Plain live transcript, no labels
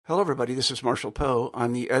Hello, everybody. This is Marshall Poe.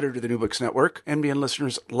 I'm the editor of the New Books Network. NBN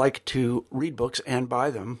listeners like to read books and buy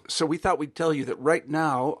them. So we thought we'd tell you that right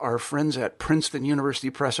now, our friends at Princeton University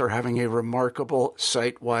Press are having a remarkable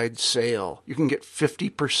site-wide sale. You can get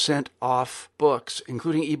 50% off books,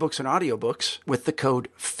 including ebooks and audiobooks, with the code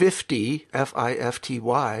 50,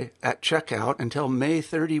 F-I-F-T-Y, at checkout until May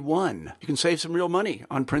 31. You can save some real money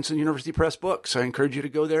on Princeton University Press books. I encourage you to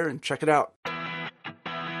go there and check it out.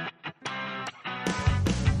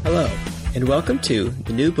 Hello, and welcome to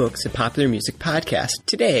the New Books in Popular Music podcast.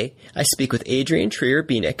 Today, I speak with Adrienne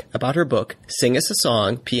Trier-Bieniek about her book, Sing Us a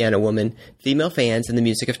Song, Piano Woman, Female Fans and the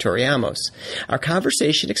Music of Tori Amos. Our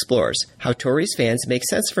conversation explores how Tori's fans make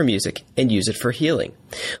sense for music and use it for healing.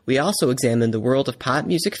 We also examine the world of pop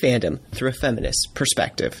music fandom through a feminist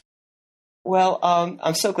perspective. Well,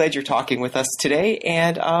 I'm so glad you're talking with us today,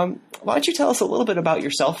 and why don't you tell us a little bit about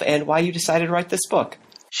yourself and why you decided to write this book?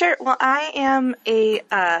 Sure. Well, I am a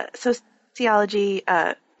sociology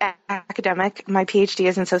academic. My PhD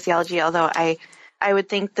is in sociology, although I would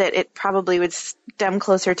think that it probably would stem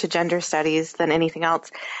closer to gender studies than anything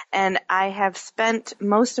else. And I have spent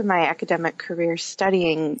most of my academic career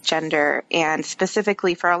studying gender, and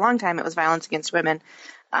specifically for a long time it was violence against women.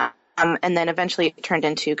 And then eventually it turned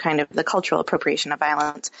into kind of the cultural appropriation of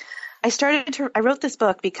violence. I wrote this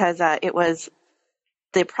book because it was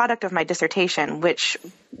the product of my dissertation, which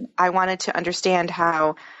I wanted to understand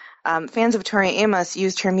how fans of Tori Amos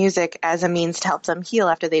used her music as a means to help them heal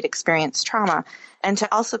after they'd experienced trauma, and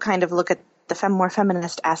to also kind of look at the more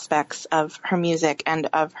feminist aspects of her music and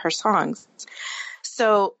of her songs.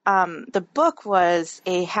 So the book was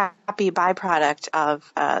a happy byproduct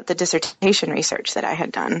of the dissertation research that I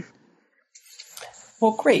had done.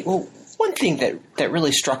 Well, great. Well, one thing that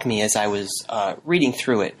really struck me as I was reading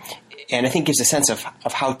through it, and I think gives a sense of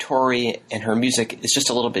how Tori and her music is just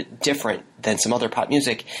a little bit different than some other pop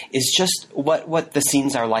music, is just what the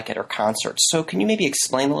scenes are like at her concerts. So can you maybe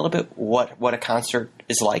explain a little bit what a concert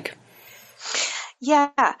is like? Yeah.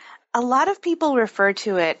 A lot of people refer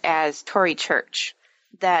to it as Tori Church,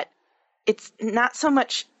 that it's not so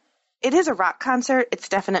much – it is a rock concert. It's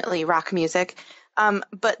definitely rock music.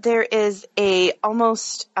 But there is a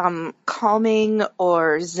almost calming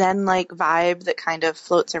or Zen-like vibe that kind of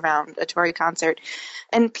floats around a Tori concert.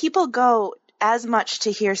 And people go as much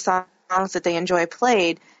to hear songs that they enjoy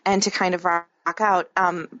played and to kind of rock out.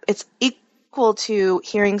 It's equal to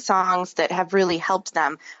hearing songs that have really helped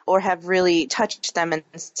them or have really touched them in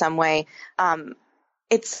some way.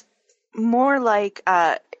 It's more like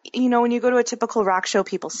when you go to a typical rock show,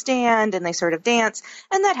 people stand and they sort of dance,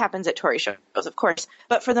 and that happens at Tori shows, of course.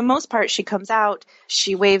 But for the most part, she comes out,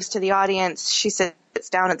 she waves to the audience, she sits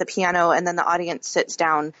down at the piano, and then the audience sits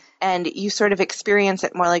down, and you sort of experience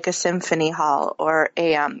it more like a symphony hall or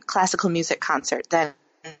a classical music concert than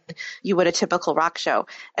you would a typical rock show.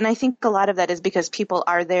 And I think a lot of that is because people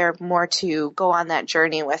are there more to go on that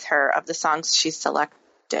journey with her of the songs she's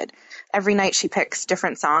selected. Every night she picks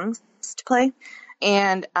different songs to play.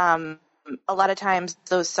 And a lot of times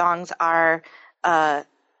those songs are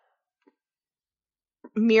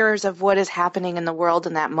mirrors of what is happening in the world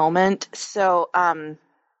in that moment. So a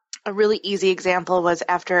really easy example was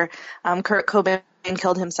after Kurt Cobain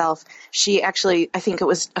killed himself, she actually, I think it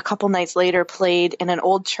was a couple nights later, played in an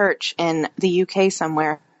old church in the UK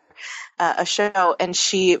somewhere, a show, and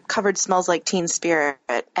she covered Smells Like Teen Spirit.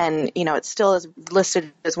 And, it still is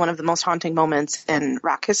listed as one of the most haunting moments in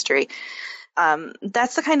rock history.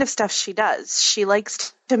 That's the kind of stuff she does. She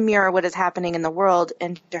likes to mirror what is happening in the world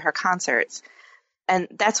into her concerts. And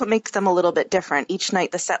that's what makes them a little bit different. Each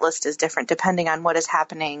night the set list is different depending on what is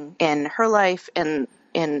happening in her life, in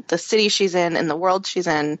the city she's in the world she's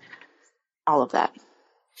in, all of that.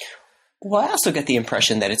 Well, I also get the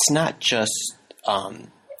impression that it's not just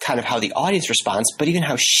kind of how the audience responds, but even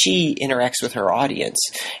how she interacts with her audience.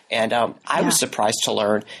 And I was surprised to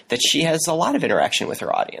learn that she has a lot of interaction with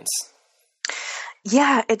her audience.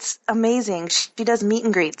 Yeah, it's amazing. She does meet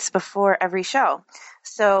and greets before every show.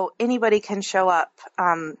 So anybody can show up.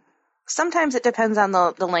 Sometimes it depends on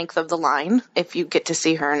the length of the line, if you get to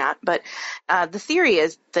see her or not. But the theory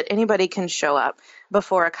is that anybody can show up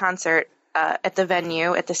before a concert at the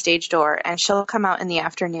venue, at the stage door, and she'll come out in the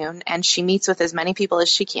afternoon, and she meets with as many people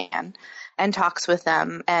as she can and talks with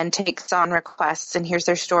them and takes on requests and hears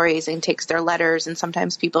their stories and takes their letters, and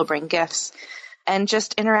sometimes people bring gifts, and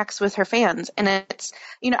just interacts with her fans. And it's,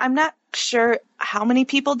 I'm not sure how many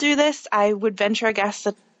people do this. I would venture a guess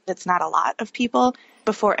that it's not a lot of people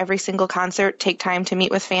before every single concert take time to meet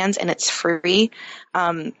with fans, and it's free.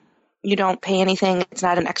 You don't pay anything. It's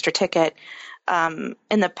not an extra ticket. In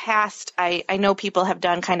the past, I know people have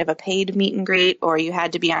done kind of a paid meet and greet, or you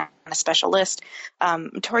had to be on a special list.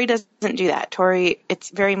 Tori doesn't do that. Tori, it's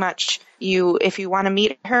very much if you want to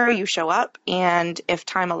meet her, you show up, and if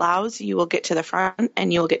time allows, you will get to the front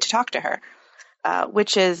and you will get to talk to her,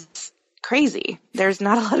 which is crazy. There's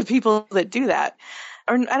not a lot of people that do that.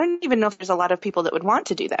 Or I don't even know if there's a lot of people that would want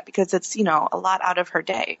to do that, because it's, a lot out of her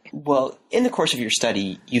day. Well, in the course of your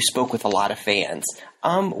study, you spoke with a lot of fans.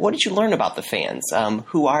 What did you learn about the fans?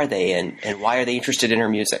 Who are they, and why are they interested in her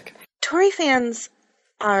music? Tori fans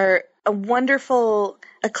are a wonderful,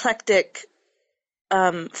 eclectic,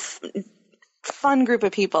 fun group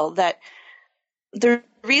of people that the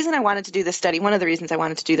reason I wanted to do this study, one of the reasons I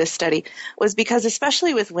wanted to do this study, was because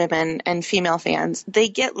especially with women and female fans, they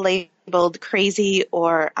get labeled crazy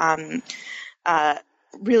or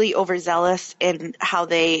really overzealous in how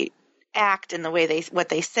they act and what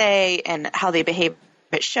they say and how they behave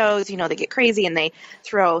at shows. They get crazy and they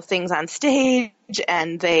throw things on stage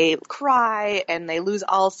and they cry and they lose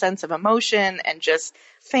all sense of emotion and just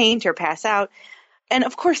faint or pass out. And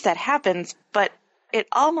of course that happens, but it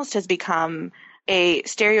almost has become a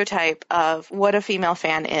stereotype of what a female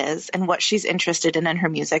fan is and what she's interested in her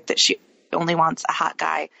music, that she only wants a hot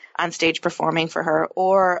guy on stage performing for her,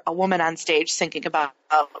 or a woman on stage thinking about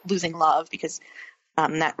losing love, because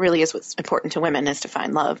that really is what's important to women, is to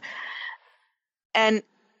find love. And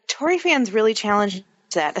Tori fans really challenge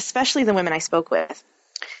that, especially the women I spoke with.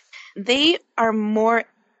 They are more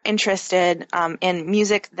interested in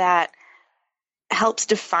music that helps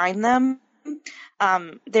define them.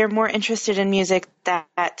 They're more interested in music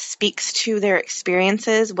that speaks to their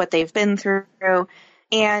experiences, what they've been through.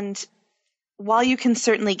 And while you can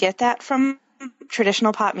certainly get that from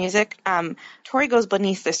traditional pop music, Tori goes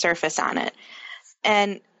beneath the surface on it.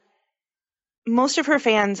 And most of her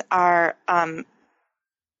fans are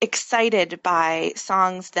excited by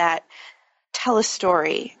songs that tell a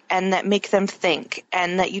story and that make them think,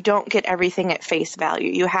 and that you don't get everything at face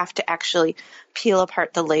value. You have to actually peel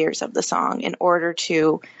apart the layers of the song in order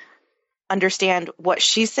to understand what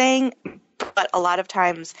she's saying. But a lot of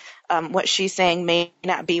times what she's saying may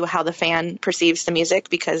not be how the fan perceives the music,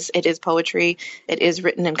 because it is poetry. It is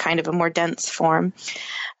written in kind of a more dense form.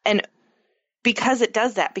 And because it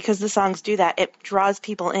does that, because the songs do that, it draws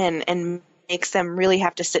people in and makes them really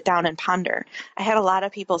have to sit down and ponder. I had a lot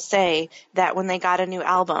of people say that when they got a new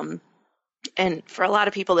album, and for a lot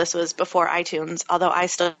of people this was before iTunes, although I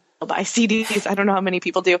still buy CDs, I don't know how many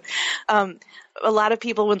people do. A lot of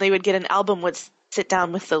people, when they would get an album, would sit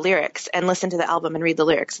down with the lyrics and listen to the album and read the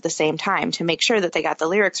lyrics at the same time to make sure that they got the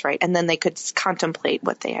lyrics right, and then they could contemplate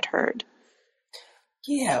what they had heard.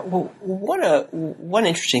 Yeah, well, one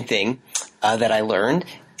interesting thing that I learned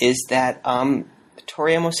is that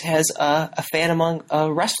Tori Amos has a fan among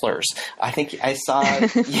wrestlers. I think I saw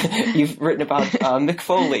you've written about Mick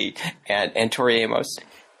Foley and Tori Amos.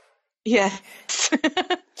 Yes.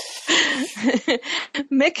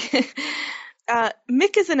 Mick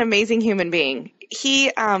is an amazing human being.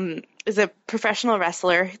 He is a professional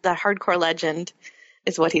wrestler. The Hardcore Legend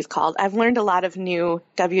is what he's called. I've learned a lot of new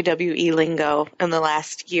WWE lingo in the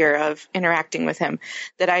last year of interacting with him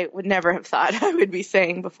that I would never have thought I would be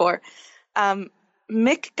saying before.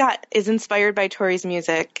 Mick is inspired by Tori's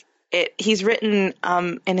music. He's written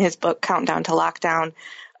in his book Countdown to Lockdown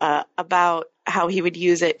about how he would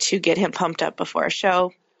use it to get him pumped up before a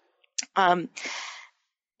show.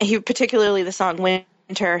 He particularly the song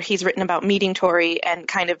Winter, he's written about meeting Tori and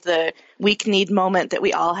kind of the weak-kneed moment that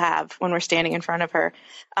we all have when we're standing in front of her.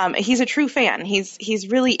 He's a true fan. He's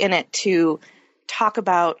really in it to talk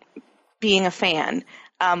about being a fan,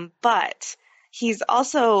 but he's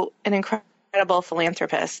also an incredible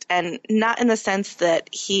philanthropist, and not in the sense that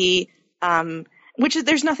he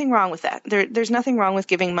there's nothing wrong with that. There's nothing wrong with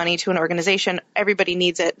giving money to an organization. Everybody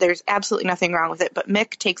needs it. There's absolutely nothing wrong with it. But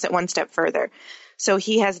Mick takes it one step further. So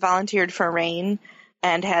he has volunteered for RAINN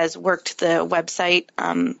and has worked the website,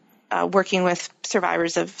 working with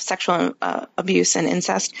survivors of sexual abuse and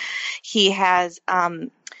incest. He has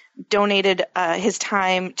donated his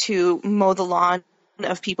time to mow the lawn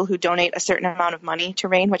of people who donate a certain amount of money to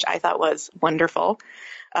RAINN, which I thought was wonderful,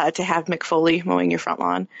 to have Mick Foley mowing your front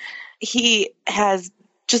lawn. He has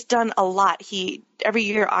just done a lot. He every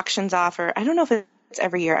year auctions off, or I don't know if it's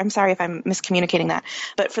every year. I'm sorry if I'm miscommunicating that.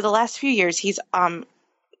 But for the last few years, he's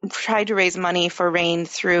tried to raise money for RAINN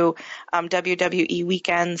through WWE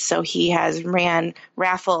weekends. So he has ran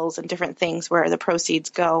raffles and different things where the proceeds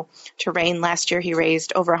go to RAINN. Last year, he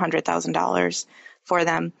raised over $100,000 for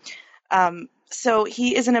them. So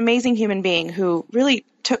he is an amazing human being who really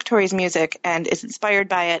took Tori's music and is inspired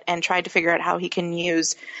by it and tried to figure out how he can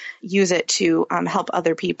use it to help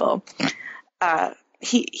other people.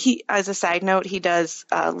 He, as a side note, he does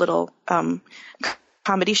little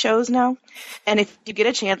comedy shows now. And if you get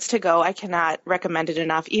a chance to go, I cannot recommend it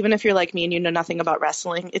enough. Even if you're like me and you know nothing about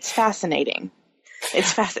wrestling, it's fascinating.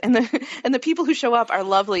 It's and the people who show up are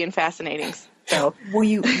lovely and fascinating. So well,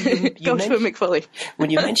 you go to a Mick Foley.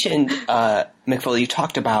 When you mentioned Mick Foley, you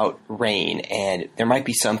talked about Rain, and there might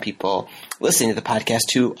be some people listening to the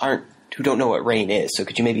podcast who don't know what Rain is. So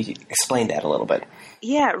could you maybe explain that a little bit?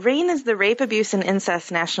 Yeah, RAINN is the Rape, Abuse, and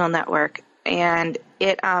Incest National Network, and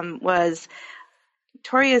it was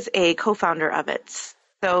Tori is a co-founder of it.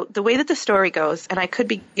 So the way that the story goes, and I could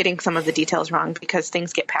be getting some of the details wrong because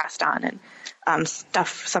things get passed on and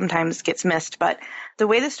stuff sometimes gets missed, but the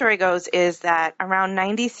way the story goes is that around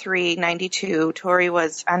 93, 92, Tori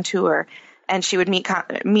was on tour, and she would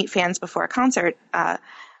meet fans before a concert.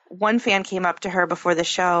 One fan came up to her before the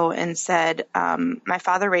show and said, my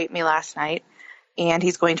father raped me last night, and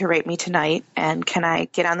he's going to rape me tonight, and can I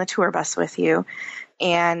get on the tour bus with you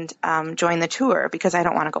and join the tour because I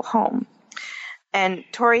don't want to go home? And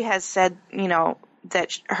Tori has said,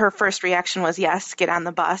 that her first reaction was, yes, get on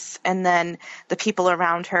the bus. And then the people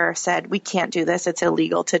around her said, we can't do this. It's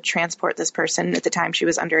illegal to transport this person. At the time, she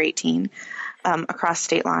was under 18 across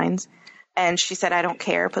state lines. And she said, I don't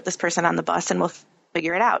care. Put this person on the bus and we'll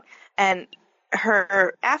figure it out. And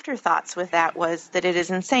her afterthoughts with that was that it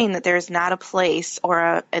is insane that there's not a place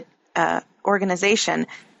or a organization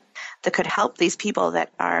that could help these people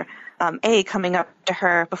that are coming up to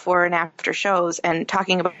her before and after shows and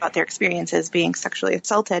talking about their experiences being sexually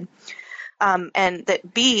assaulted, and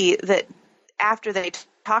that B, that after they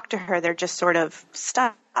talk to her, they're just sort of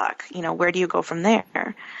stuck. Where do you go from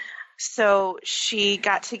there? So she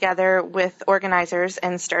got together with organizers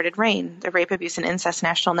and started RAINN, the Rape, Abuse, and Incest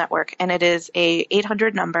National Network, and it is a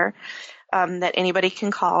 800 number that anybody can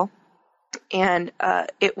call, and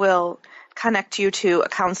it will connect you to a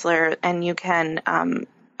counselor, and you can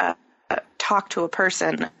talk to a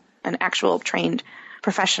person, an actual trained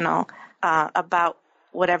professional, about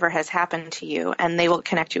whatever has happened to you, and they will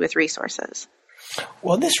connect you with resources.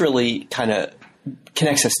 Well, this really kind of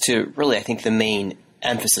connects us to really, I think, the main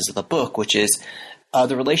emphasis of the book, which is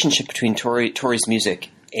the relationship between Tori's music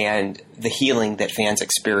and the healing that fans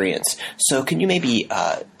experience. So can you maybe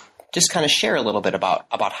just kind of share a little bit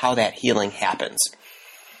about how that healing happens?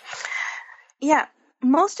 Yeah.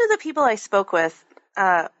 Most of the people I spoke with,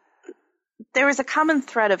 there was a common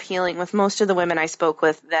thread of healing with most of the women I spoke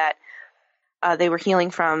with, that they were healing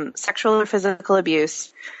from sexual or physical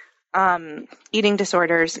abuse, eating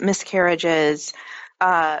disorders, miscarriages,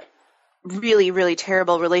 really, really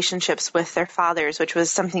terrible relationships with their fathers, which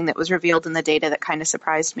was something that was revealed in the data that kind of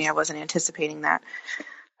surprised me. I wasn't anticipating that.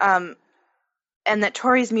 And that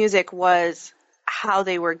Tori's music was how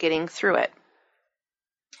they were getting through it.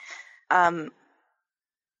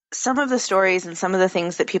 Some of the stories and some of the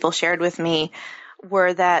things that people shared with me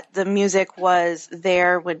were that the music was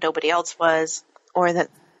there when nobody else was, or that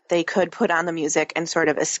they could put on the music and sort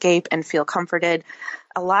of escape and feel comforted.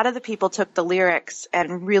 A lot of the people took the lyrics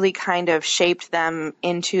and really kind of shaped them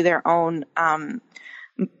into their own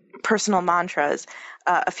personal mantras.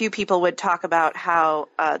 A few people would talk about how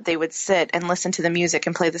they would sit and listen to the music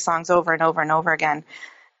and play the songs over and over and over again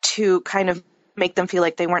to kind of make them feel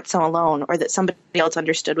like they weren't so alone, or that somebody else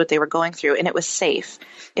understood what they were going through, and it was safe.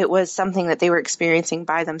 It was something that they were experiencing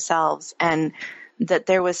by themselves, and that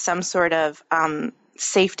there was some sort of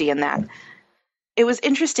safety in that. It was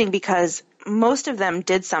interesting because most of them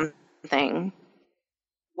did something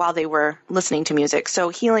while they were listening to music. So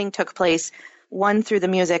healing took place, one, through the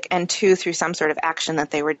music, and two, through some sort of action that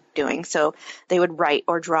they were doing. So they would write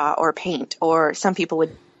or draw or paint, or some people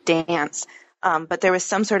would dance. But there was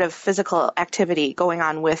some sort of physical activity going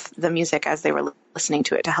on with the music as they were listening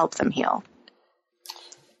to it to help them heal.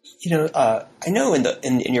 I know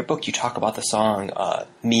in your book you talk about the song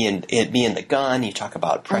 "Me and the Gun." You talk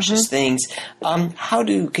about precious things.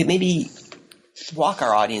 Could maybe walk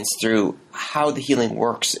our audience through how the healing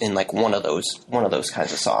works in like one of those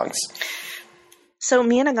kinds of songs? So,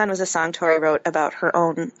 "Me and a Gun" was a song Tori wrote about her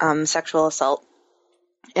own sexual assault,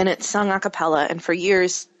 and it's sung a cappella. And for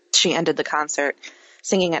years, she ended the concert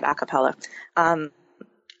singing it a cappella.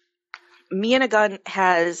 "Me and a Gun"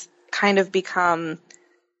 has kind of become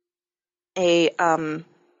a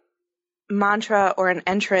mantra or an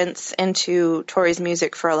entrance into Tori's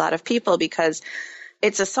music for a lot of people, because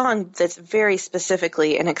it's a song that's very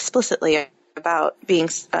specifically and explicitly about being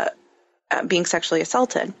sexually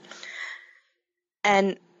assaulted.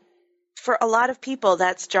 And for a lot of people,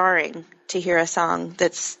 that's jarring to hear a song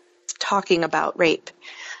that's talking about rape.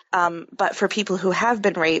 But for people who have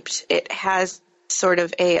been raped, it has sort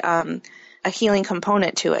of a healing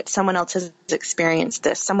component to it. Someone else has experienced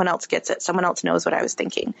this. Someone else gets it. Someone else knows what I was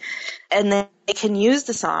thinking. And then they can use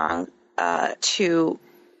the song to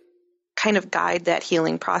kind of guide that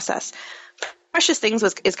healing process. Precious Things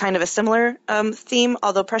is kind of a similar theme,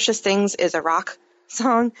 although Precious Things is a rock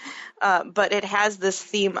song. But it has this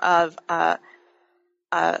theme of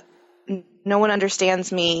no one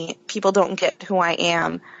understands me. People don't get who I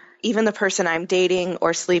am. Even the person I'm dating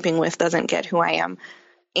or sleeping with doesn't get who I am.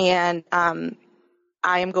 And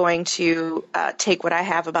I am going to take what I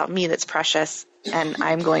have about me that's precious, and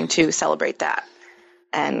I'm going to celebrate that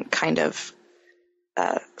and kind of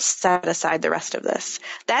set aside the rest of this.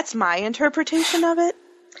 That's my interpretation of it.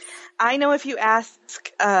 I know if you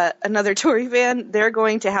ask another Tori fan, they're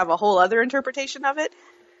going to have a whole other interpretation of it.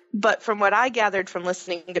 But from what I gathered from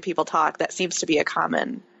listening to people talk, that seems to be a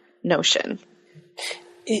common notion.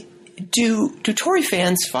 Do Tori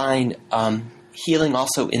fans find healing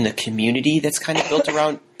also in the community that's kind of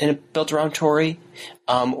built around Tori,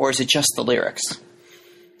 or is it just the lyrics?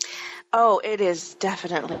 It is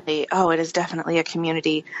definitely a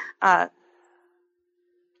community.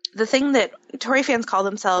 The thing that Tori fans call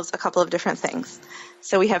themselves a couple of different things.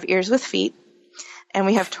 So we have Ears with Feet, and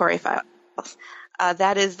we have Tori Files.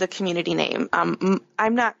 That is the community name.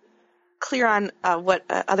 I'm not clear on what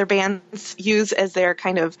other bands use as their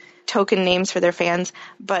kind of token names for their fans,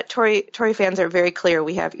 but Tori fans are very clear.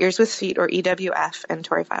 We have Ears with Feet, or EWF, and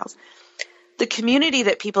Tori Files. The community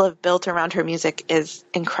that people have built around her music is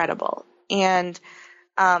incredible. And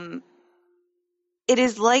it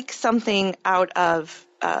is like something out of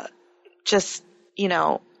just,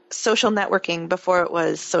 social networking before it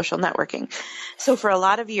was social networking. So for a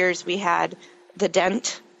lot of years, we had The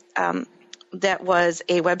Dent, that was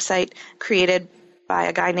a website created by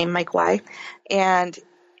a guy named Mike Y. And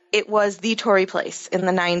it was the Tori place in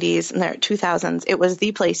the 90s and the 2000s. It was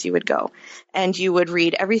the place you would go. And you would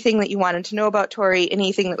read everything that you wanted to know about Tori.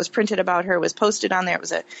 Anything that was printed about her was posted on there. It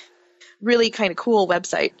was a really kind of cool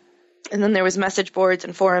website. And then there was message boards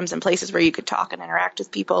and forums and places where you could talk and interact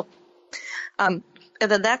with people. And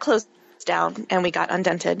then that closed down, and we got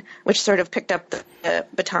Undented, which sort of picked up the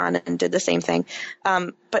baton and did the same thing.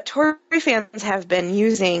 But Tori fans have been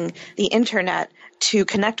using the internet to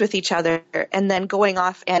connect with each other, and then going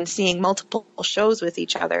off and seeing multiple shows with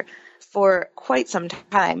each other for quite some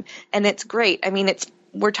time. And it's great. I mean,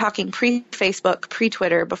 we're talking pre-Facebook,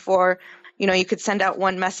 pre-Twitter, before, you could send out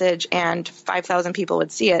one message and 5,000 people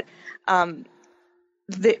would see it.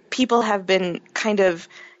 The people have been kind of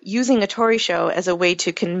using a Tori show as a way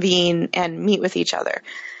to convene and meet with each other.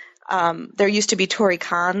 There used to be Tori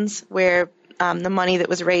cons, where the money that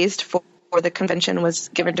was raised for the convention was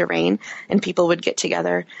given to RAINN, and people would get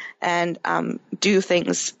together and do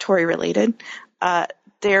things Tori related.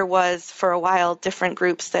 There was, for a while, different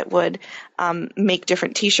groups that would make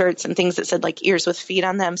different T-shirts and things that said like Ears with Feet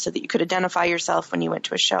on them, so that you could identify yourself when you went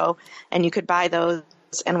to a show, and you could buy those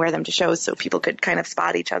and wear them to shows so people could kind of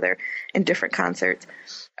spot each other in different concerts.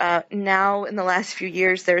 Now, in the last few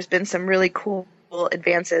years, there's been some really cool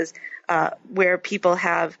advances where people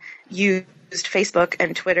have used Facebook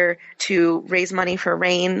and Twitter to raise money for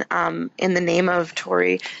RAINN in the name of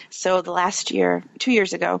Tori. So the last year, 2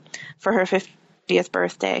 years ago, for her 50th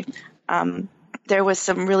birthday, there was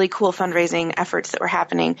some really cool fundraising efforts that were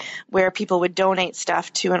happening where people would donate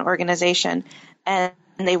stuff to an organization, and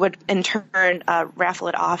they would in turn raffle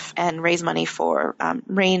it off and raise money for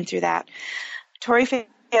RAINN through that. Tori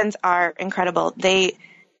fans are incredible. They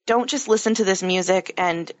don't just listen to this music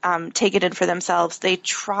and take it in for themselves. They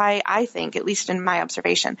try, I think, at least in my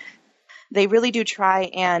observation, they really do try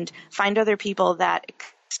and find other people that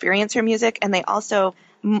experience her music, and they also,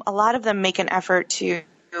 a lot of them make an effort to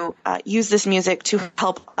use this music to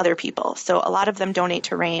help other people. So a lot of them donate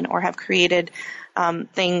to RAINN or have created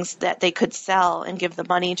things that they could sell and give the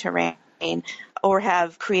money to RAINN, or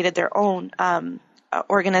have created their own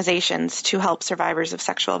organizations to help survivors of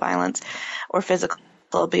sexual violence or physical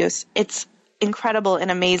abuse. It's incredible and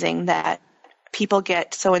amazing that people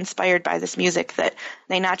get so inspired by this music that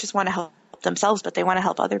they not just want to help themselves, but they want to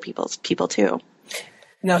help other people too.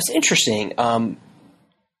 Now, it's interesting.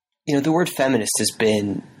 The word feminist has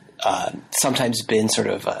been sometimes been sort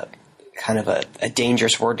of a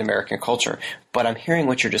dangerous word in American culture, but I'm hearing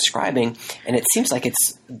what you're describing, and it seems like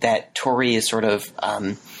it's that Tori is sort of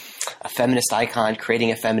a feminist icon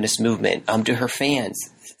creating a feminist movement. Do her fans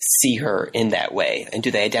see her in that way, and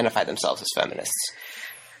do they identify themselves as feminists?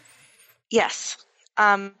 Yes.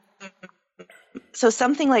 so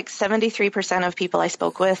something like 73% of people I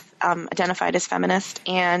spoke with identified as feminist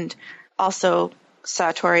and also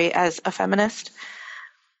saw Tori as a feminist.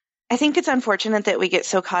 I think it's unfortunate that we get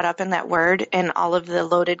so caught up in that word and all of the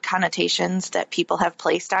loaded connotations that people have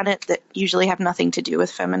placed on it that usually have nothing to do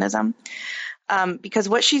with feminism. Because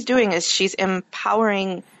what she's doing is she's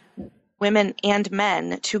empowering women and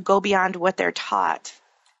men to go beyond what they're taught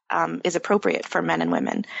is appropriate for men and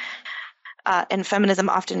women. And feminism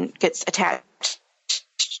often gets attached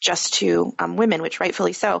just to women, which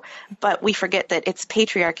rightfully so. But we forget that it's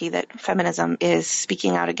patriarchy that feminism is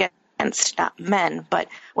speaking out against, not men, but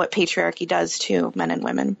what patriarchy does to men and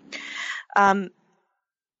women.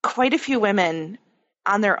 Quite a few women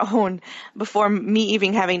on their own, before me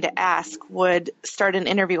even having to ask, would start an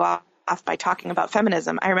interview off by talking about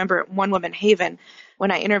feminism. I remember one woman, Haven, when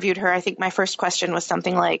I interviewed her, I think my first question was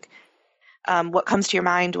something like, what comes to your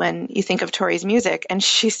mind when you think of Tori's music? And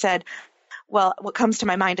she said, well, what comes to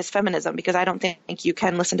my mind is feminism, because I don't think you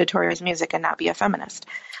can listen to Tori's music and not be a feminist.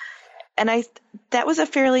 And that was a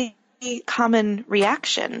fairly common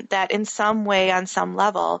reaction, that in some way, on some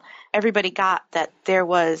level, everybody got that there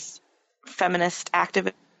was feminist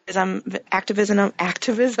activism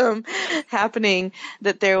happening,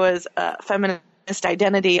 that there was a feminist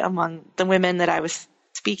identity among the women that I was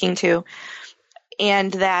speaking to,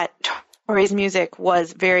 and that Tori's music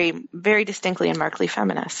was very, very distinctly and markedly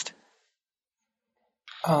feminist.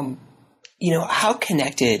 How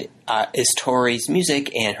connected is Tori's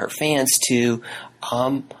music and her fans to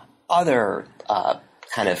other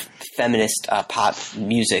kind of feminist pop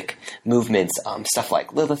music movements, stuff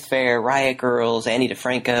like Lilith Fair, Riot Girls, Annie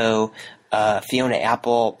DeFranco, Fiona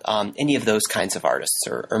Apple, any of those kinds of artists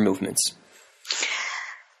or movements?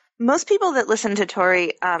 Most people that listen to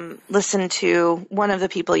Tori listen to one of the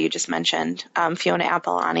people you just mentioned, Fiona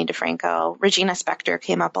Apple, Annie DeFranco. Regina Spektor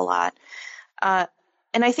came up a lot.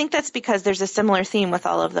 And I think that's because there's a similar theme with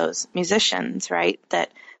all of those musicians, right?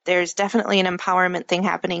 That there's definitely an empowerment thing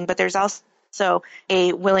happening, but there's also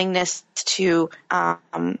a willingness to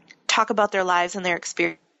talk about their lives and their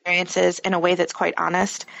experiences in a way that's quite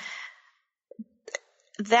honest.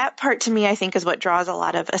 That part to me, I think, is what draws a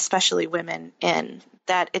lot of, especially women, in,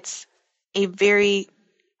 that it's a very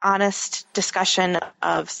honest discussion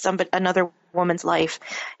of another woman's life,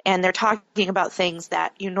 and they're talking about things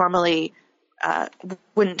that you normally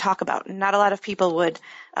wouldn't talk about. Not a lot of people would.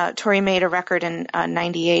 Tori made a record in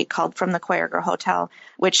 98 called From the Choir Girl Hotel,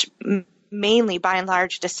 which mainly, by and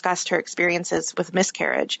large, discussed her experiences with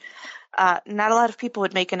miscarriage. Not a lot of people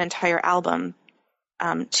would make an entire album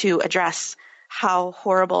to address how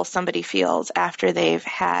horrible somebody feels after they've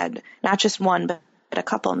had not just one, but a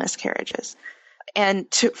couple of miscarriages.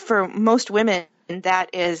 And for most women,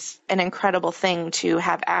 that is an incredible thing to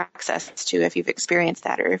have access to if you've experienced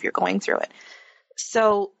that or if you're going through it.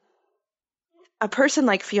 So a person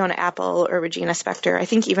like Fiona Apple or Regina Spektor, I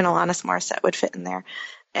think even Alanis Morissette would fit in there,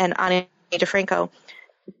 and Annie DeFranco,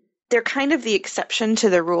 they're kind of the exception to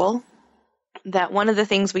the rule. That one of the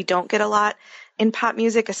things we don't get a lot in pop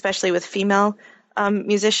music, especially with female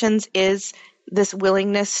musicians, is this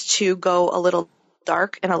willingness to go a little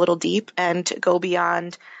dark and a little deep and to go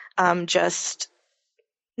beyond just,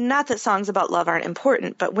 not that songs about love aren't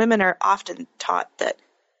important, but women are often taught that,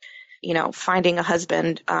 finding a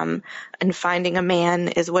husband and finding a man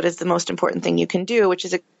is what is the most important thing you can do, which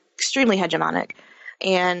is extremely hegemonic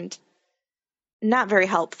and not very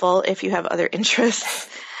helpful if you have other interests.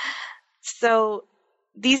 So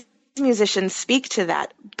these musicians speak to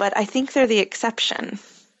that, but I think they're the exception.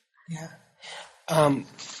 Yeah.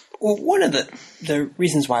 Well, one of the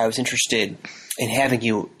reasons why I was interested in having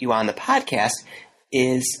you on the podcast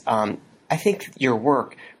is I think your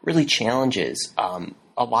work really challenges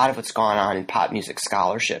a lot of what's gone on in pop music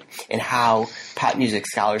scholarship and how pop music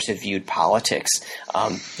scholars have viewed politics.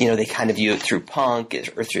 They kind of view it through punk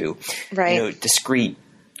or through discrete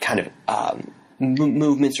kind of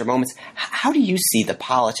movements or moments. How do you see the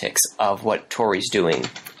politics of what Tori's doing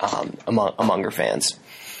among her fans?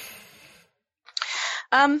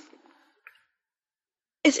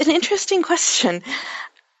 It's an interesting question.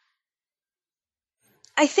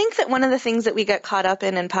 I think that one of the things that we get caught up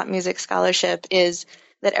in pop music scholarship is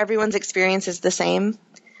that everyone's experience is the same.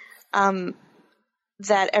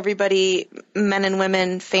 That everybody, men and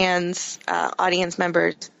women, fans, audience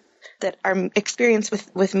members, that our experience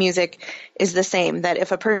with music is the same. That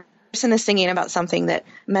if a person is singing about something, that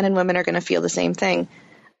men and women are going to feel the same thing.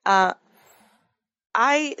 I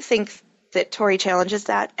think that Tori challenges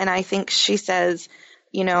that, and I think she says,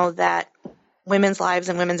 that women's lives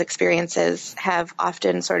and women's experiences have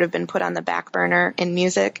often sort of been put on the back burner in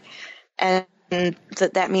music, and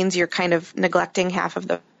that means you're kind of neglecting half of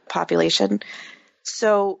the population.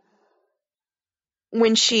 So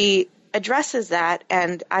when she addresses that,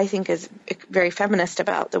 and I think is very feminist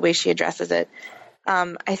about the way she addresses it,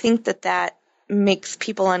 I think that makes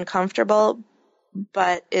people uncomfortable,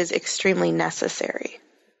 but is extremely necessary.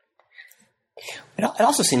 It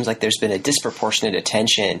also seems like there's been a disproportionate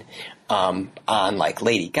attention on like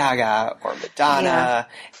Lady Gaga or Madonna,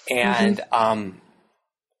 and I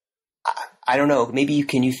don't know. Maybe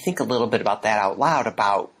can you think a little bit about that out loud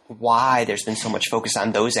about why there's been so much focus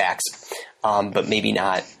on those acts, but maybe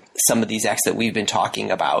not some of these acts that we've been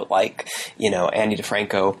talking about, like Annie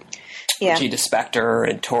DeFranco, Gita Spector,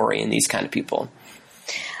 and Tori, and these kind of people.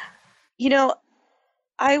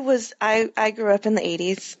 I grew up in the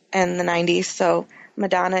 80s and the 90s, so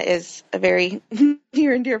Madonna is a very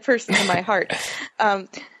near and dear person to my heart.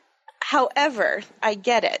 However, I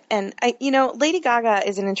get it. And Lady Gaga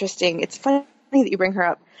is it's funny that you bring her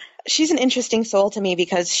up. She's an interesting soul to me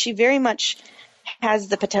because she very much has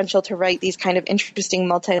the potential to write these kind of interesting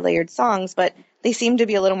multi-layered songs, but they seem to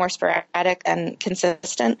be a little more sporadic and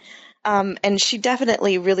consistent. And she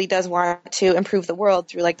definitely really does want to improve the world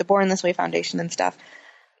through like the Born This Way Foundation and stuff.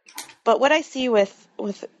 But what I see with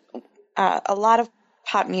a lot of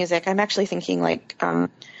pop music, I'm actually thinking like,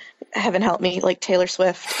 heaven help me, like Taylor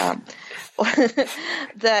Swift,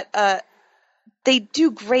 that they do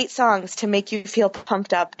great songs to make you feel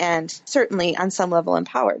pumped up and certainly on some level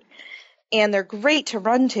empowered. And they're great to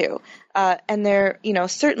run to. And they're,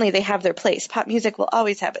 certainly they have their place. Pop music will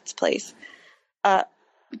always have its place. But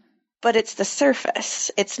it's the surface.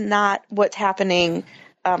 It's not what's happening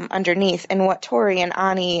underneath. And what Tori and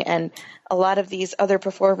Ani and a lot of these other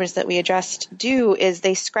performers that we addressed do is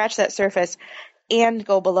they scratch that surface and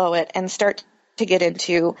go below it and start to get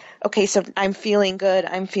into, okay, so I'm feeling good.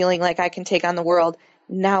 I'm feeling like I can take on the world.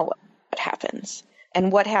 Now what happens?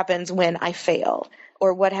 And what happens when I fail?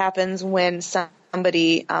 Or what happens when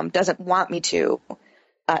somebody doesn't want me to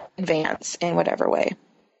advance in whatever way?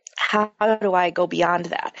 How do I go beyond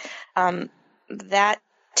that? That,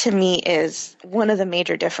 to me, is one of the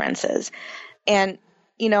major differences. And,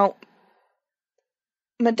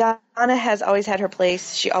 Madonna has always had her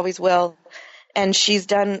place. She always will. And she's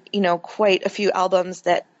done, quite a few albums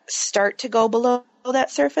that start to go below that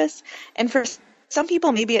surface. And for some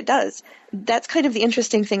people, maybe it does. That's kind of the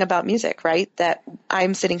interesting thing about music, right? That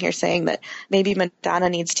I'm sitting here saying that maybe Madonna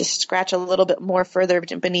needs to scratch a little bit more further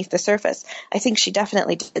beneath the surface. I think she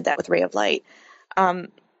definitely did that with Ray of Light.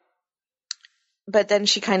 But then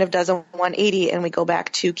she kind of does a 180 and we go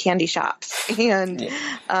back to candy shops and,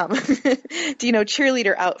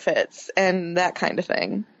 cheerleader outfits and that kind of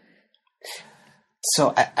thing.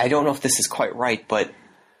 So I don't know if this is quite right, but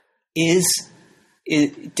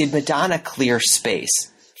did Madonna clear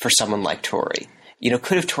space for someone like Tori?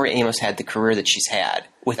 Could have Tori Amos had the career that she's had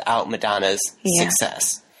without Madonna's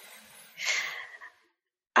success?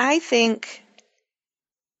 I think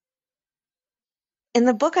in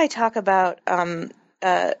the book I talk about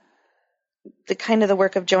the kind of the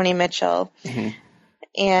work of Joni Mitchell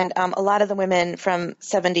and a lot of the women from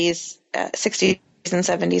 70s, 60s and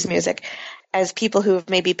 70s music as people who have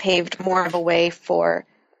maybe paved more of a way for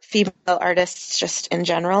female artists just in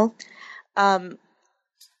general.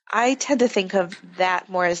 I tend to think of that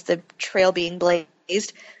more as the trail being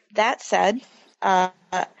blazed. That said,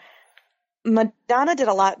 Madonna did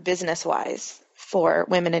a lot business-wise for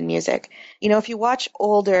women in music. If you watch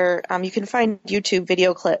older, you can find YouTube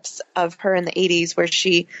video clips of her in the 80s where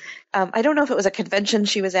she, I don't know if it was a convention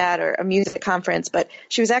she was at or a music conference, but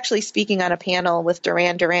she was actually speaking on a panel with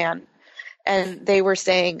Duran Duran. And they were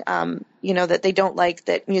saying, that they don't like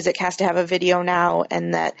that music has to have a video now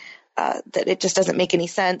and that it just doesn't make any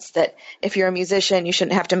sense that if you're a musician, you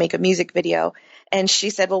shouldn't have to make a music video. And she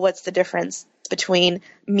said, well, what's the difference between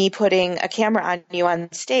me putting a camera on you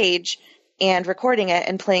on stage and recording it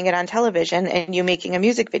and playing it on television and you making a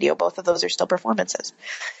music video? Both of those are still performances.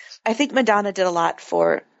 I think Madonna did a lot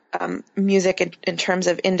for music in terms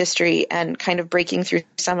of industry and kind of breaking through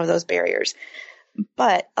some of those barriers.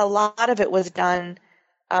 But a lot of it was done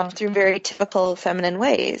through very typical feminine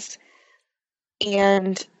ways.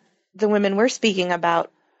 And the women we're speaking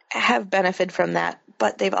about have benefited from that,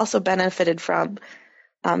 but they've also benefited from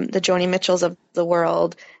the Joni Mitchells of the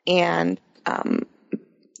world and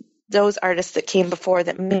those artists that came before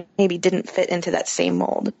that maybe didn't fit into that same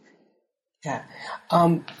mold. Yeah.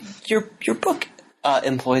 Your book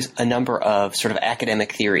employs a number of sort of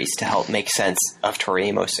academic theories to help make sense of Tori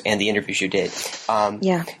Amos and the interviews you did.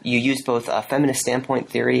 You use both feminist standpoint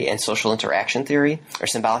theory and social interaction theory, or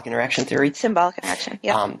symbolic interaction theory. Symbolic interaction,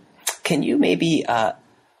 yeah. Can you maybe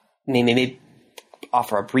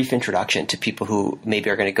offer a brief introduction to people who maybe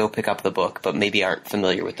are going to go pick up the book, but maybe aren't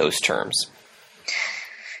familiar with those terms.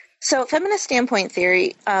 So feminist standpoint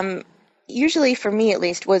theory, usually for me at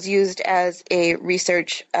least, was used as a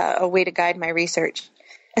research, a way to guide my research.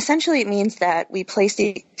 Essentially, it means that we place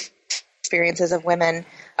the experiences of women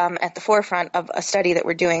at the forefront of a study that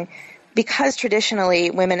we're doing, because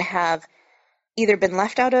traditionally women have either been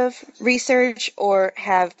left out of research or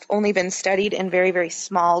have only been studied in very, very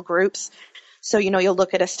small groups. So, you'll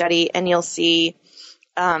look at a study and you'll see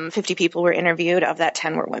 50 people were interviewed. Of that,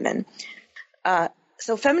 10 were women.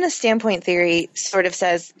 So feminist standpoint theory sort of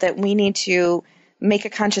says that we need to make a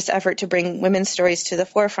conscious effort to bring women's stories to the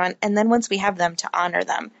forefront, and then once we have them, to honor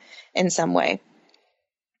them in some way,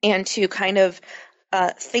 and to kind of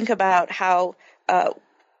think about how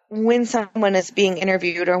when someone is being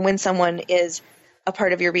interviewed or when someone is a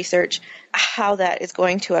part of your research, how that is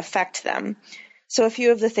going to affect them. So a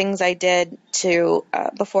few of the things I did to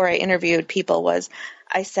before I interviewed people was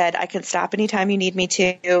I said, I can stop anytime you need me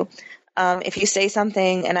to. If you say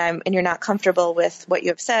something and you're not comfortable with what you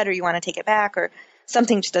have said, or you want to take it back, or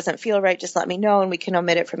something just doesn't feel right, just let me know and we can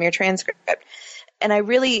omit it from your transcript. And I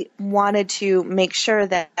really wanted to make sure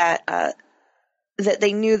that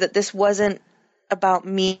they knew that this wasn't about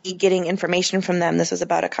me getting information from them. This was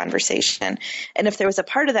about a conversation. And if there was a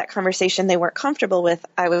part of that conversation they weren't comfortable with,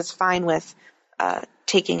 I was fine with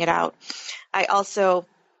taking it out. I also,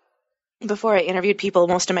 before I interviewed people,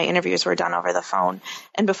 most of my interviews were done over the phone.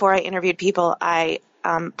 And before I interviewed people, I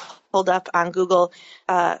pulled up on Google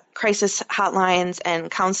crisis hotlines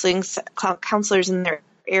and counselors in their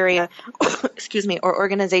area, or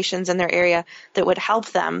organizations in their area that would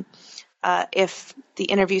help them if the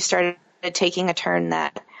interview started taking a turn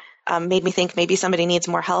that made me think maybe somebody needs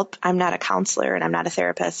more help. I'm not a counselor and I'm not a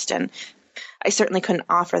therapist, and I certainly couldn't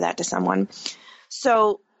offer that to someone.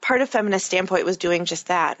 So part of feminist standpoint was doing just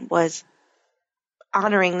that, was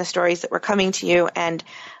honoring the stories that were coming to you and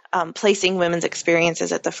placing women's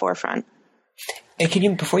experiences at the forefront. And can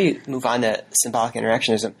you, before you move on to symbolic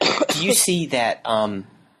interactionism, do you see that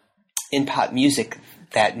in pop music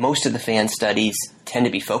that most of the fan studies tend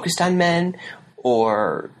to be focused on men,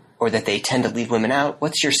 or that they tend to leave women out?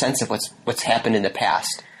 What's your sense of what's happened in the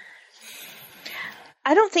past?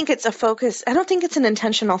 I don't think it's a focus. I don't think it's an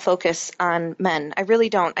intentional focus on men. I really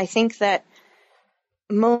don't. I think that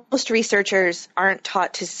most researchers aren't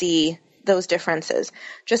taught to see those differences,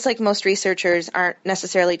 just like most researchers aren't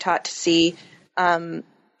necessarily taught to see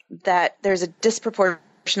that there's a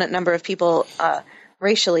disproportionate number of people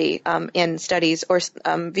racially in studies or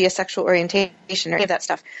via sexual orientation or any of that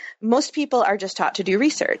stuff. Most people are just taught to do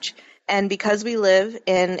research. And because we live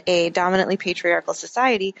in a dominantly patriarchal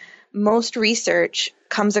society, most research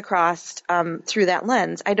comes across through that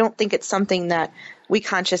lens. I don't think it's something that we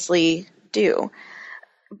consciously do.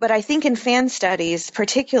 But I think in fan studies,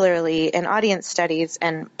 particularly in audience studies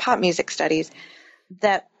and pop music studies,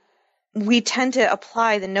 that we tend to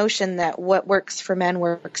apply the notion that what works for men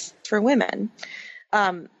works for women.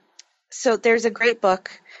 So there's a great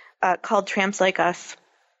book called Tramps Like Us.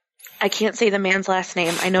 I can't say the man's last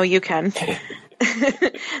name. I know you can.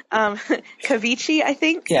 Cavici, I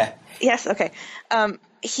think? Yeah. Yes, okay.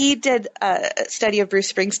 He did a study of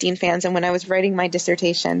Bruce Springsteen fans, and when I was writing my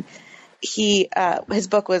dissertation, his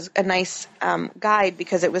book was a nice guide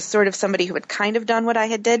because it was sort of somebody who had kind of done what I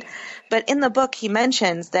had did. But in the book, he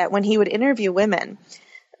mentions that when he would interview women,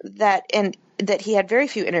 that he had very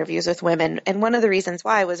few interviews with women. And one of the reasons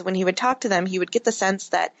why was when he would talk to them, he would get the sense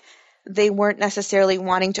that they weren't necessarily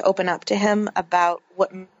wanting to open up to him about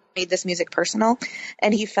what made this music personal.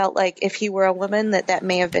 And he felt like if he were a woman, that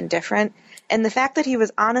may have been different. And the fact that he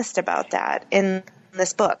was honest about that in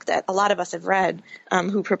this book that a lot of us have read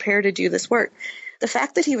who prepare to do this work, the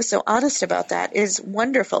fact that he was so honest about that is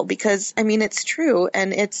wonderful because, I mean, it's true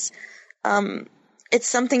and it's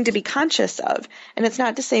something to be conscious of. And it's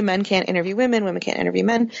not to say men can't interview women, women can't interview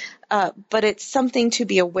men, but it's something to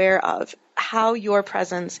be aware of, how your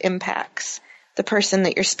presence impacts the person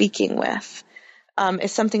that you're speaking with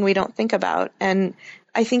is something we don't think about. And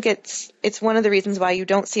I think it's one of the reasons why you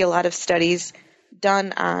don't see a lot of studies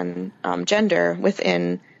done on gender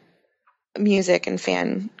within music and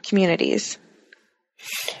fan communities.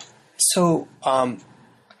 So,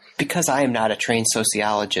 because I am not a trained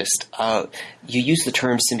sociologist, you use the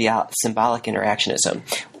term symbolic interactionism.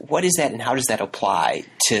 What is that and how does that apply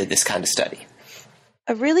to this kind of study?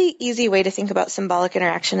 A really easy way to think about symbolic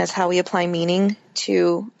interaction is how we apply meaning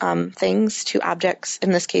to things, to objects,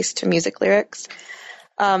 in this case to music lyrics.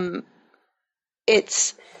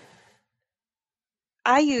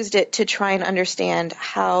 I used it to try and understand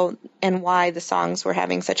how and why the songs were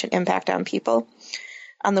having such an impact on people.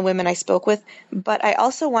 on the women I spoke with, but I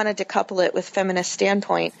also wanted to couple it with feminist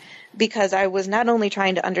standpoint because I was not only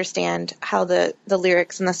trying to understand how the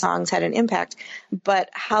lyrics and the songs had an impact, but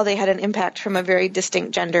how they had an impact from a very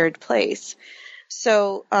distinct gendered place.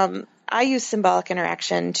 So I use symbolic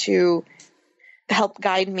interaction to help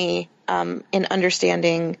guide me in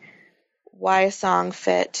understanding why a song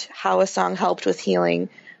fit, how a song helped with healing,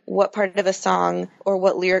 what part of a song or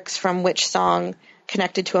what lyrics from which song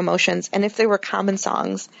connected to emotions, and if there were common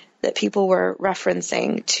songs that people were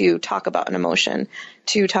referencing to talk about an emotion,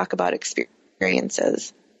 to talk about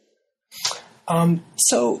experiences.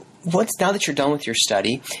 So now that you're done with your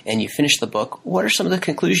study and you finished the book, what are some of the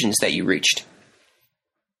conclusions that you reached?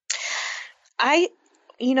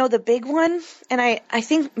 The big one, and I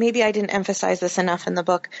think maybe I didn't emphasize this enough in the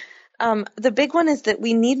book, the big one is that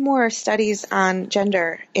we need more studies on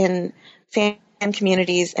gender in fan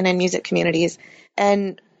communities and in music communities,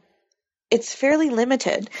 and it's fairly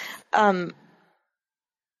limited,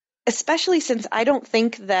 especially since I don't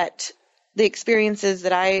think that the experiences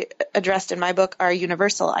that I addressed in my book are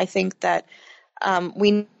universal. I think that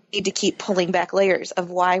we need to keep pulling back layers of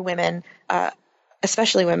why women,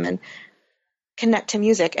 especially women, connect to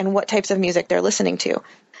music and what types of music they're listening to.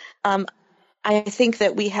 I think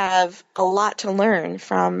that we have a lot to learn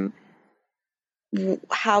from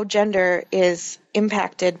how gender is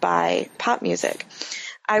impacted by pop music.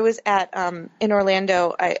 I was in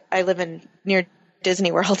Orlando. I live near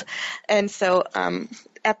Disney World, and so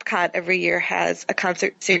Epcot every year has a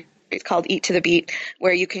concert series called Eat to the Beat,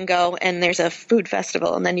 where you can go and there's a food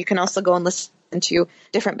festival, and then you can also go and listen to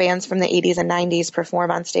different bands from the 80s and 90s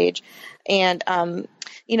perform on stage. And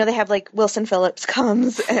they have like Wilson Phillips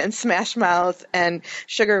comes and Smash Mouth and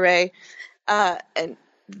Sugar Ray,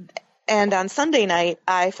 and on Sunday night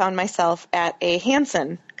I found myself at a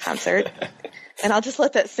Hanson concert, and I'll just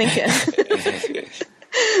let that sink in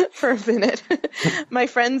for a minute. My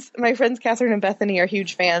friends Catherine and Bethany are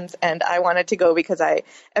huge fans, and I wanted to go because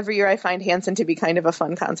every year I find Hanson to be kind of a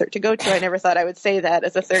fun concert to go to. I never thought I would say that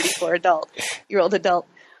as a 34-year-old adult.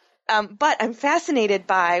 But I'm fascinated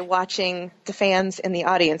by watching the fans in the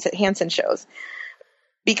audience at Hanson shows,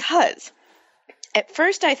 because at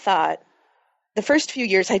first I thought, the first few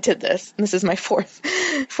years I did this, and this is my fourth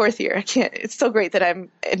year. It's so great that I'm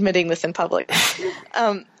admitting this in public.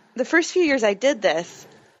 The first few years I did this,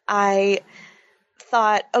 I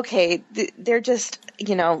thought, okay, they're just,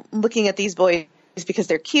 looking at these boys because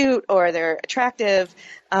they're cute or they're attractive,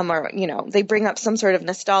 or, they bring up some sort of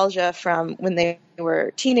nostalgia from when they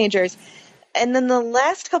were teenagers. And then the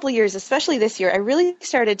last couple of years, especially this year, I really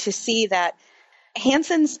started to see that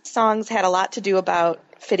Hanson's songs had a lot to do about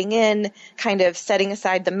fitting in, kind of setting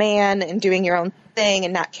aside the man and doing your own thing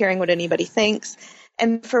and not caring what anybody thinks.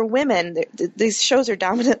 And for women, these shows are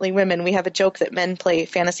dominantly women. We have a joke that men play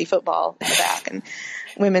fantasy football in the back and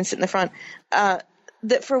women sit in the front.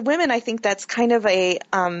 That for women, I think that's kind of a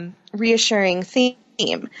reassuring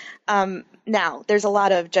theme. Now, there's a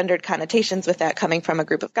lot of gendered connotations with that coming from a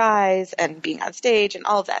group of guys and being on stage and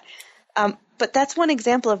all of that. But that's one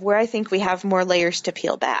example of where I think we have more layers to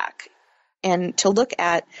peel back and to look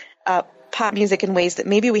at pop music in ways that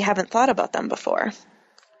maybe we haven't thought about them before.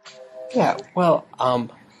 Yeah, well,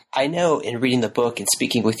 I know in reading the book and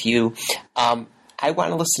speaking with you, I want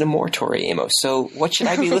to listen to more Tori Amos. So what should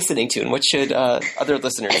I be listening to, and what should other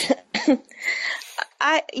listeners?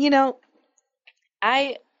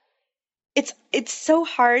 It's so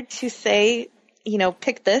hard to say,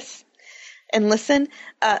 pick this and listen,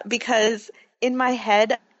 because in my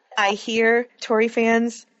head I hear Tori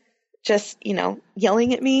fans just,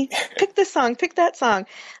 yelling at me, pick this song, pick that song,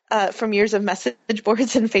 from years of message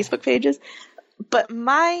boards and Facebook pages. But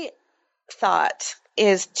my thought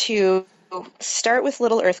is to start with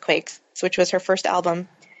Little Earthquakes, which was her first album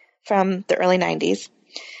from the early 90s.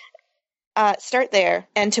 Start there,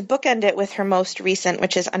 and to bookend it with her most recent,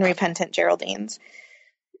 which is Unrepentant Geraldines,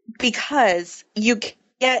 because you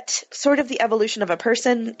get sort of the evolution of a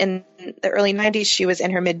person. In the early 90s, she was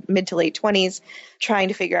in her mid to late 20s, trying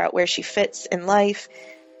to figure out where she fits in life.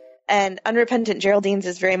 And Unrepentant Geraldines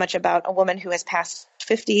is very much about a woman who has passed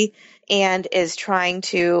 50 and is trying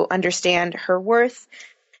to understand her worth,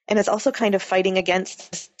 and is also kind of fighting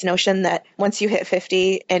against this notion that once you hit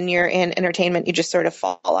 50 and you're in entertainment, you just sort of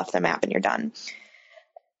fall off the map and you're done.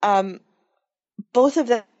 Both of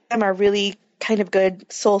them are really kind of good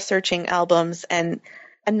soul-searching albums and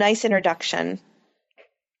a nice introduction.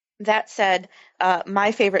 That said,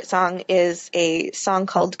 my favorite song is a song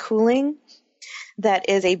called Cooling that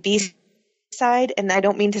is a B-side, and I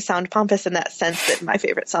don't mean to sound pompous in that sense that my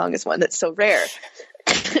favorite song is one that's so rare.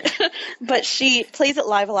 But she plays it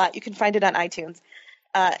live a lot. You can find it on iTunes.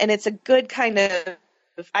 And it's a good kind of,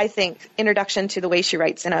 I think, introduction to the way she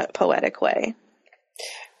writes in a poetic way.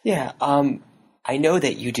 Yeah, I know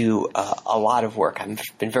that you do a lot of work. I've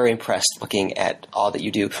been very impressed looking at all that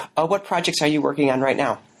you do. What projects are you working on right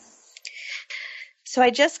now? So I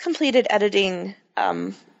just completed editing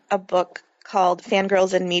a book called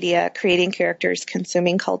Fangirls in Media, Creating Characters,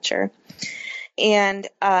 Consuming Culture. And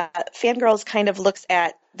Fangirls kind of looks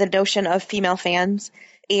at the notion of female fans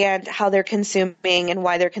and how they're consuming and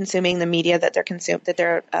why they're consuming the media that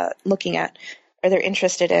they're looking at or they're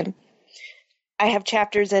interested in. I have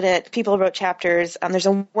chapters in it. People wrote chapters. There's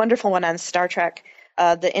a wonderful one on Star Trek,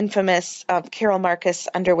 the infamous Carol Marcus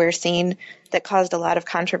underwear scene that caused a lot of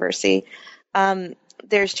controversy.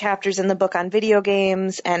 There's chapters in the book on video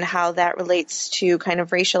games and how that relates to kind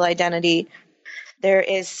of racial identity. There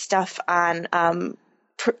is stuff on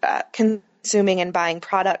consuming and buying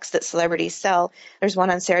products that celebrities sell. There's one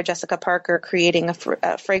on Sarah Jessica Parker creating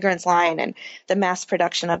a fragrance line and the mass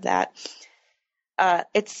production of that.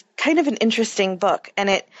 It's kind of an interesting book,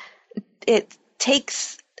 and it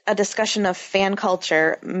takes a discussion of fan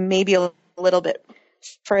culture maybe a little bit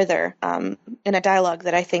further in a dialogue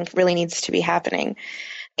that I think really needs to be happening.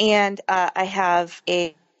 And I have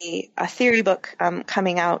a theory book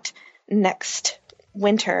coming out next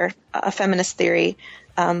winter, a feminist theory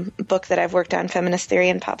book that I've worked on, feminist theory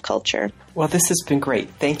and pop culture. Well, this has been great.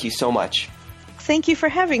 Thank you so much. Thank you for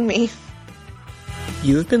having me.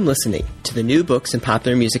 You have been listening to the New Books in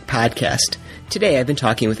Popular Music podcast. Today I've been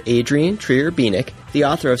talking with Adrienne Trier-Bieniek, the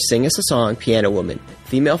author of Sing Us a Song, Piano Woman,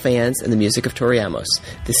 Female Fans, and the Music of Tori Amos.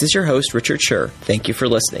 This is your host, Richard Scher. Thank you for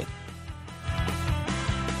listening.